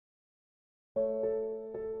Well,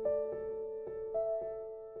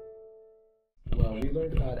 we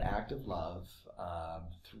learned about active love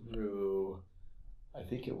through, I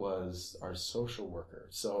think it was our social worker.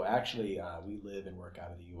 So actually, we live and work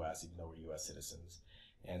out of the U.S., even though we're U.S. citizens.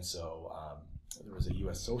 And so there was a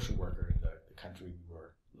U.S. social worker in the country we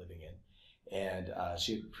were living in. And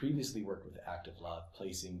she had previously worked with Active Love,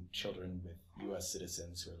 placing children with U.S.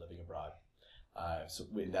 citizens who are living abroad.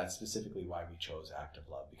 That's specifically why we chose Active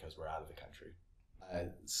Love, because we're out of the country.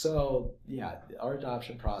 So yeah, our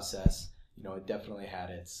adoption process, it definitely had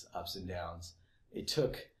its ups and downs. It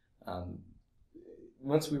took, um,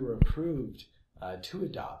 once we were approved to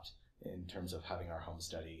adopt, in terms of having our home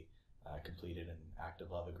study completed and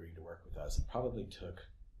Active Love agreeing to work with us, it probably took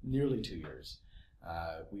nearly 2 years.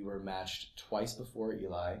 We were matched twice before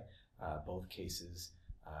Eli. Both cases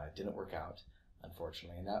didn't work out,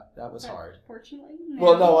 unfortunately, and that was hard. Fortunately,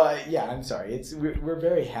 well, no, yeah, I'm sorry. We're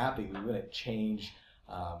very happy. We wouldn't change,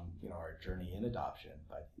 our journey in adoption,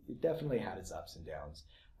 but it definitely had its ups and downs.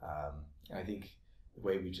 And I think the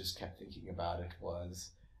way we just kept thinking about it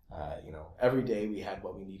was, every day we had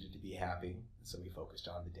what we needed to be happy, so we focused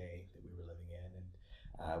on the day that we were living in,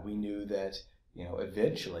 and we knew that,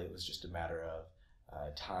 eventually it was just a matter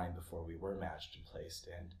of time before we were matched and placed,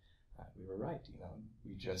 and we were right.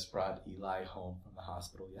 We just brought Eli home from the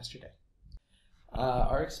hospital yesterday.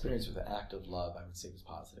 Our experience with Active Love, I would say, was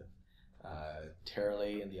positive.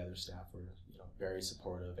 Taralee and the other staff were, very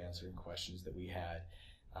supportive, answering questions that we had,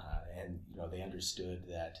 and they understood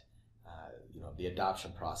that, the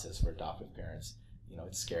adoption process for adoptive parents,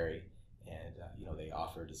 it's scary, and they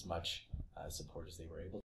offered as much support as they were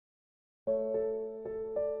able to.